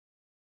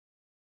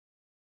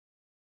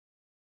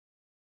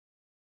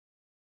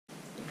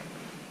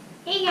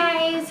Hey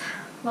guys,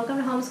 welcome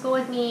to Homeschool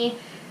with me.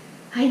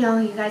 I know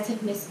you guys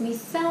have missed me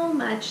so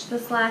much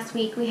this last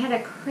week. We had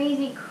a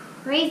crazy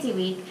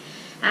week,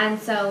 and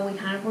so we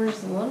kind of were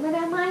just a little bit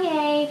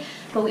MIA,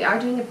 but we are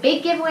doing a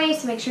big giveaway,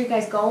 so make sure you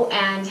guys go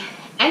and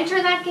enter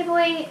that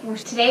giveaway.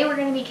 Today we're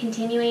going to be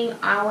continuing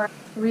our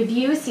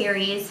review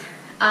series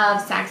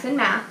of Saxon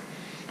Math.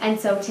 And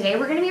so today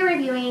we're going to be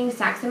reviewing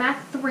Saxon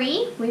Math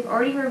 3. We've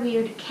already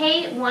reviewed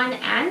K1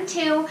 and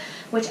 2,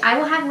 which I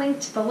will have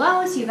linked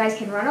below so you guys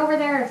can run over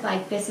there if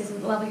like this is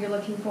the level you're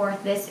looking for.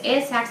 This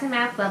is Saxon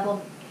Math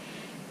Level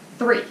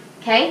 3,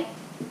 okay?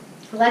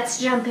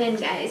 Let's jump in,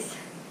 guys.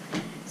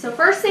 So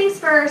first things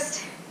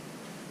first,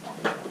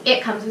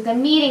 it comes with a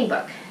meeting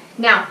book.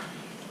 Now,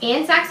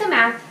 in Saxon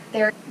Math,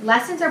 their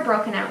lessons are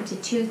broken out into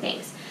two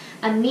things.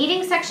 A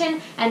meeting section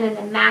and then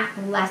the math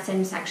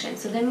lesson section.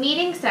 So the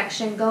meeting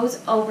section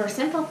goes over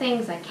simple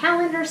things like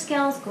calendar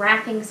skills,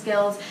 graphing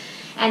skills,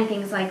 and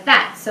things like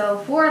that. So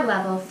for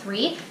level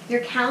 3,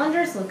 your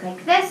calendars look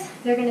like this.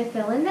 They're going to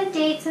fill in the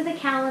dates of the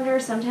calendar.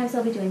 Sometimes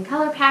they'll be doing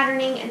color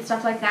patterning and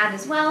stuff like that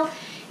as well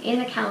in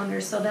the calendar.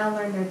 So they'll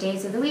learn their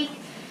days of the week,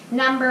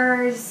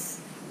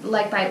 numbers,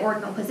 like by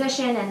ordinal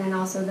position, and then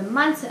also the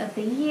months of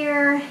the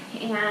year,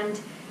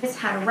 and just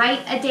how to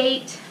write a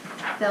date.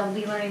 They'll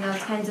be learning those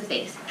kinds of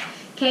things.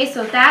 Okay,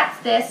 so that's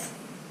this.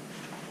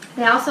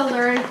 They also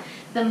learn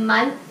the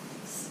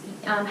months,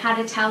 how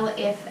to tell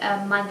if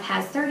a month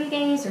has 30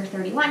 days or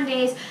 31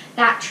 days.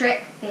 That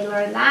trick, they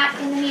learn that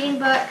in the meeting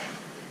book.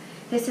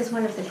 This is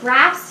one of the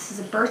graphs. This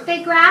is a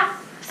birthday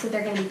graph, so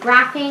they're going to be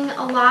graphing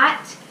a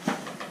lot.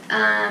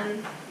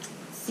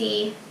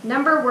 See,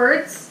 number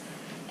words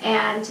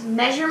and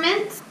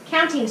measurements,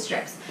 counting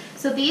strips.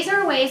 So these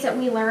are ways that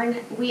we learn,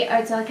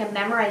 it's like a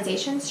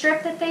memorization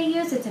strip that they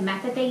use. It's a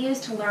method they use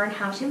to learn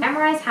how to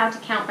memorize, how to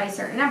count by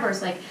certain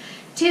numbers, like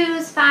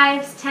 2s,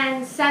 5s,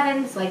 10s,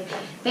 7s, like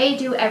they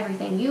do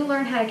everything. You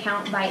learn how to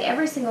count by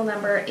every single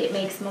number. It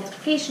makes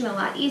multiplication a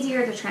lot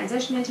easier to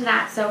transition into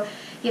that. So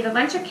you have a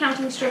bunch of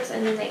counting strips,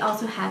 and then they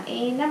also have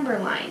a number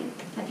line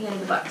at the end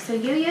of the book. So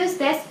you use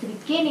this at the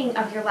beginning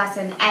of your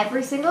lesson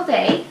every single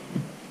day.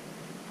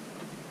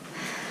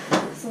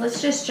 So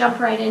let's just jump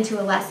right into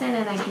a lesson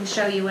and I can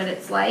show you what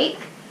it's like.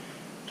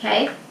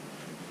 Okay,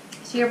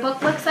 so your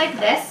book looks like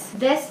this.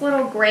 This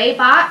little gray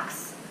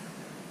box,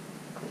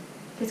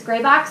 this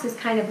gray box is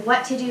kind of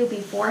what to do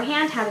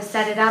beforehand, how to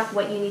set it up,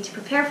 what you need to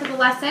prepare for the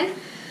lesson.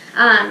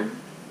 And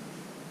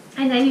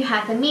then you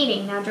have the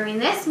meeting. Now during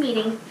this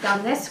meeting,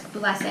 on this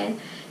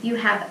lesson, you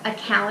have a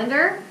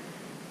calendar,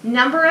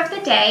 number of the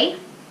day,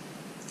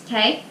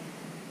 okay,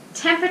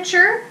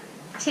 temperature,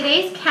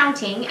 today's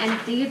counting,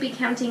 and you'd be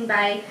counting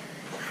by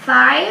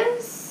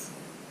 5s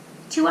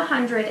to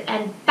 100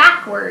 and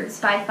backwards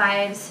by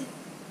 5s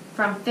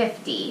from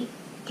 50,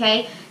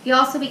 okay? You'll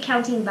also be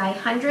counting by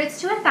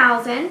hundreds to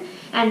 1,000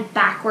 and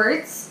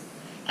backwards,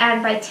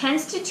 and by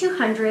 10s to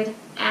 200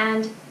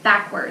 and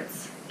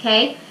backwards,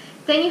 okay?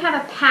 Then you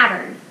have a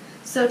pattern.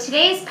 So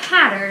today's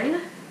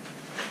pattern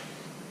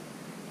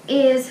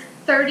is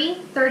 30,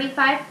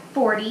 35,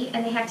 40,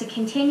 and they have to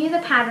continue the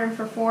pattern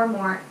for 4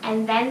 more,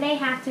 and then they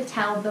have to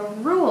tell the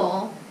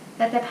rule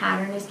that the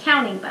pattern is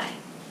counting by.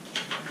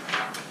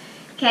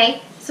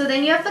 Okay, so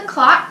then you have the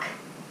clock.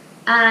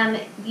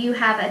 You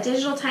have a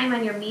digital time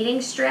on your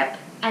meeting strip,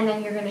 and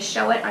then you're going to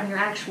show it on your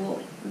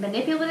actual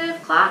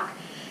manipulative clock.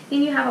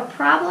 Then you have a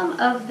problem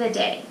of the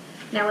day.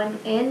 Now,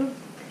 and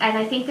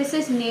I think this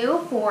is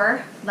new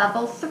for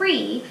level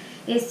 3,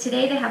 is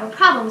today they have a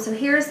problem. So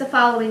here's the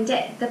following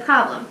day, the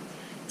problem.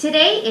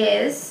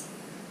 Today is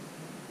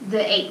the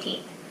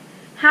 18th.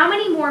 How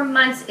many more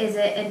months is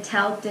it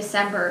until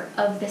December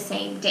of the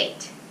same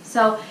date?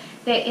 So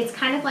it's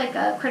kind of like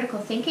a critical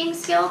thinking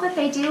skill that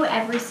they do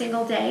every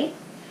single day.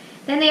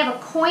 Then they have a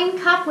coin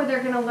cup where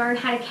they're going to learn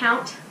how to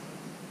count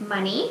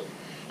money.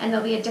 And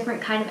there'll be a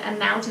different kind of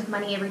amount of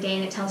money every day,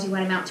 and it tells you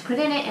what amount to put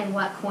in it and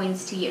what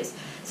coins to use.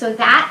 So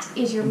that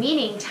is your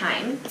meeting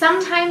time.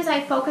 Sometimes I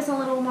focus a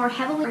little more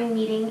heavily during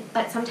meeting,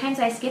 but sometimes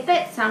I skip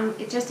it.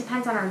 It just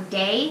depends on our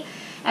day.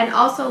 And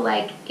also,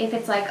 like, if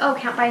it's like, oh,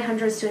 count by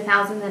hundreds to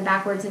 1,000, then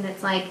backwards, and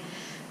it's like,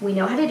 we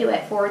know how to do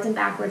it, forwards and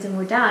backwards, and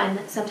we're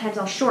done, sometimes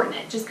I'll shorten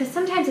it, just because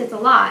sometimes it's a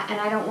lot, and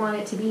I don't want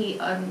it to be,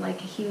 like,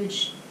 a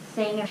huge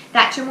thing.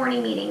 That's your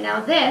morning meeting.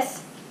 Now,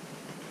 this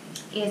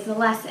is the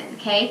lesson,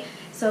 okay?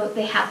 So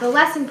they have the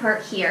lesson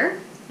part here,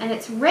 and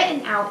it's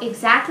written out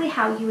exactly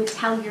how you would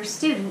tell your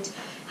student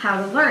how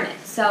to learn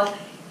it. So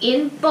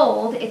in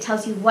bold, it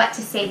tells you what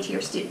to say to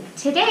your student.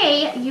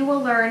 Today, you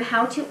will learn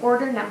how to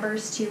order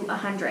numbers to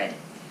 100.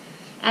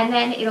 And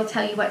then it'll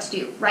tell you what to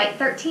do. Write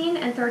 13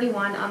 and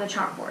 31 on the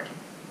chalkboard.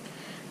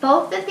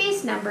 Both of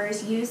these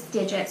numbers use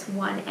digits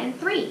 1 and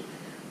 3.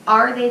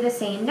 Are they the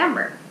same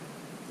number?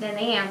 Then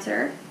they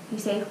answer, you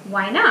say,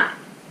 why not?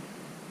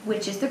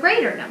 Which is the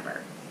greater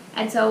number?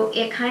 And so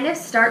it kind of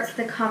starts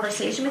the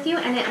conversation with you,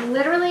 and it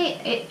literally,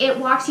 it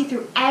walks you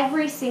through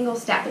every single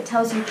step. It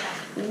tells you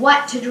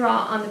what to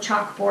draw on the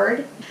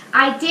chalkboard.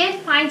 I did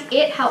find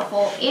it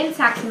helpful in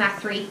Saxon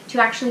Math 3 to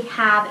actually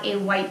have a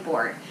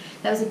whiteboard.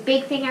 That was a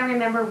big thing I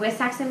remember with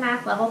Saxon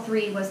Math Level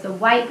 3 was the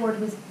whiteboard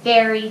was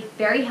very,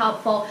 very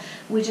helpful.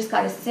 We just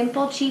got a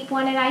simple, cheap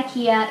one at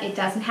IKEA. It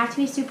doesn't have to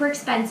be super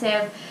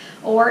expensive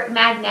or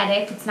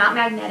magnetic. It's not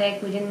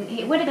magnetic.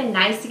 It would have been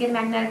nice to get a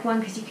magnetic one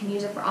because you can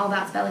use it for all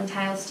about spelling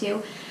tiles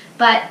too.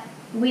 But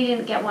we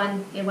didn't get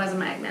one. It wasn't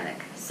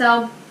magnetic.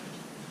 So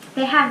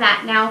they have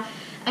that. Now,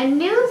 a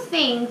new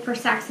thing for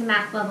Saxon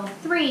Math Level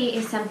 3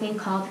 is something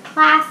called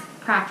class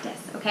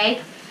practice,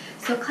 okay?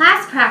 So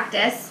class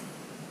practice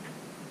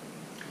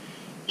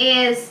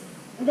is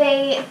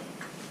they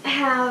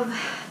have,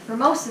 for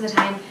most of the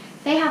time,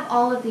 they have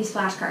all of these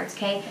flashcards,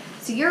 okay?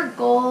 So your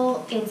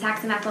goal in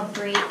Saxon Math Level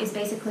 3 is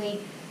basically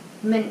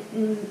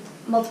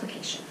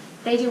multiplication.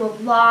 They do a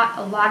lot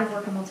of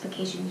work on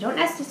multiplication. You don't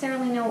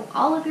necessarily know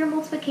all of your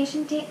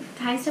multiplication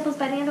times tables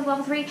by the end of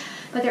Level 3,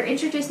 but they're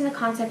introducing the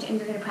concept and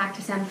you're going to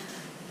practice them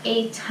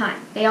a ton.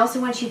 They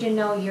also want you to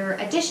know your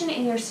addition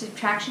and your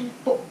subtraction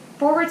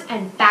forwards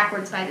and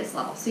backwards by this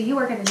level. So you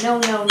are going to know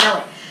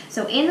it.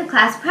 So in the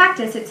class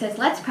practice, it says,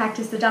 let's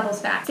practice the doubles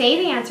back.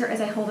 Say the answer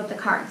as I hold up the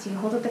card. So you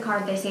hold up the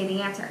card, they say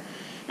the answer.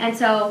 And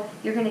so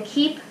you're going to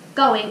keep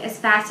going as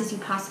fast as you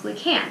possibly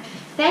can.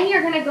 Then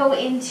you're going to go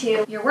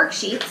into your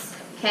worksheets,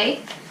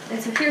 okay?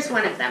 And so here's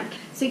one of them.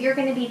 So you're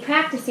going to be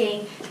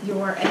practicing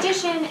your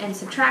addition and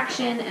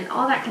subtraction and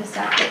all that kind of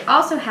stuff. They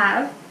also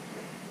have,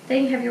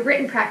 then you have your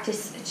written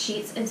practice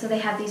sheets, and so they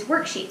have these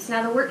worksheets.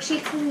 Now the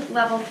worksheets in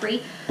Level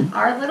 3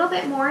 are a little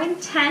bit more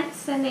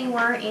intense than they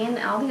were in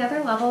all the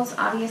other levels.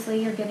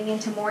 Obviously, you're getting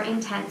into more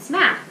intense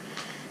math.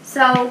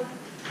 So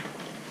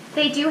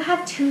they do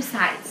have two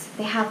sides.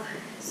 They have,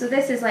 so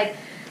this is like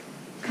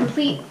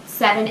complete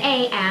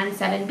 7A and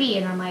 7B,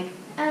 and I'm like,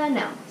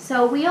 no.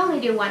 So we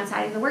only do one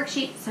side of the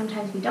worksheet.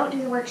 Sometimes we don't do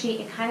the worksheet.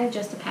 It kind of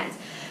just depends.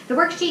 The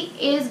worksheet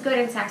is good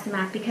in Saxon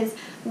Math because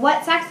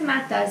what Saxon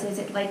Math does is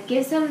it like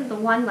gives them the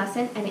one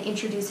lesson and it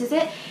introduces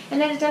it, and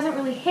then it doesn't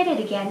really hit it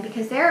again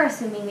because they're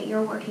assuming that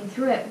you're working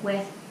through it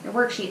with your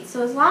worksheets.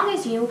 So as long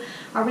as you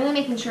are really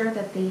making sure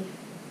that the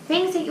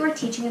things that you are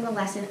teaching in the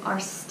lesson are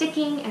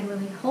sticking and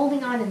really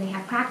holding on and they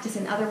have practice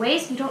in other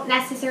ways, you don't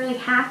necessarily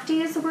have to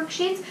use the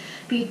worksheets,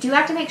 but you do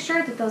have to make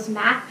sure that those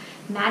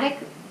mathematic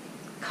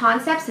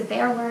concepts that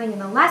they are learning in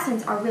the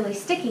lessons are really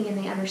sticking and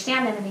they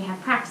understand them and they have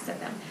practice of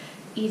them.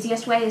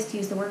 Easiest way is to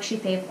use the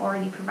worksheet they've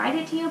already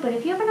provided to you, but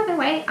if you have another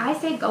way, I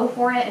say go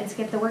for it and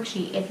skip the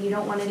worksheet if you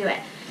don't want to do it.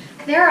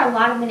 There are a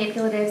lot of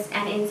manipulatives,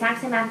 and in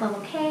Saxon Math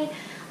Level K,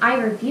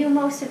 I review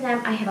most of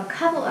them. I have a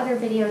couple other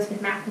videos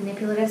with math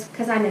manipulatives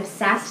because I'm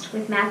obsessed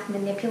with math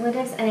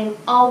manipulatives and I'm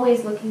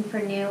always looking for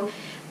new,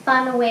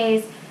 fun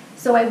ways.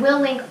 So I will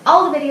link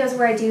all the videos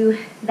where I do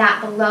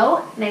that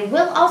below, and I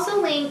will also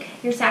link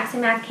your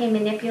Saxon Math K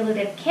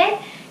manipulative kit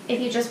if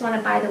you just want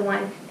to buy the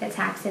one that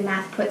Saxon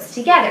Math puts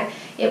together.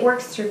 It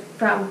works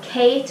from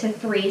K to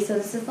 3, so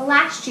this is the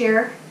last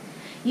year.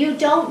 You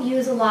don't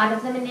use a lot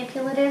of the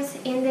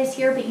manipulatives in this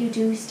year, but you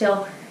do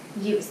still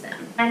use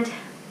them. And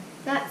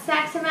that's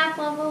Saxon Math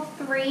Level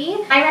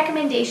 3. My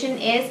recommendation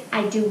is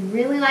I do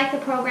really like the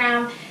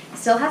program. It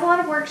still has a lot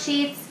of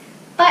worksheets,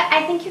 but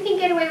I think you can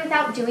get away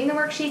without doing the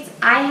worksheets.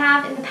 I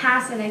have in the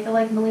past, and I feel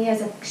like Malia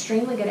is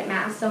extremely good at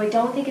math, so I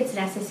don't think it's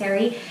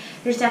necessary.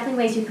 There's definitely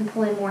ways you can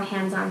pull in more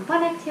hands-on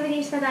fun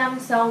activities for them.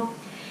 So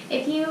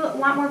if you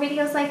want more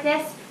videos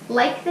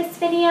like this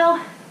video,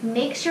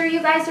 make sure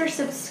you guys are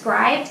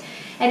subscribed.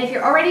 And if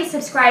you're already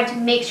subscribed,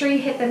 make sure you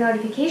hit the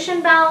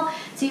notification bell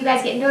so you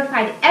guys get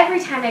notified every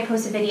time I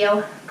post a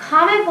video.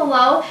 Comment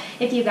below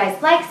if you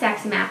guys like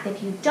Saxon Math,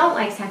 if you don't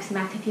like Saxon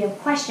Math, if you have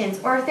questions,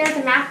 or if there's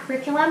a math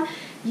curriculum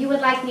you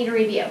would like me to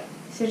review.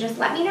 So just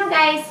let me know,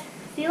 guys.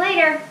 See you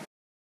later.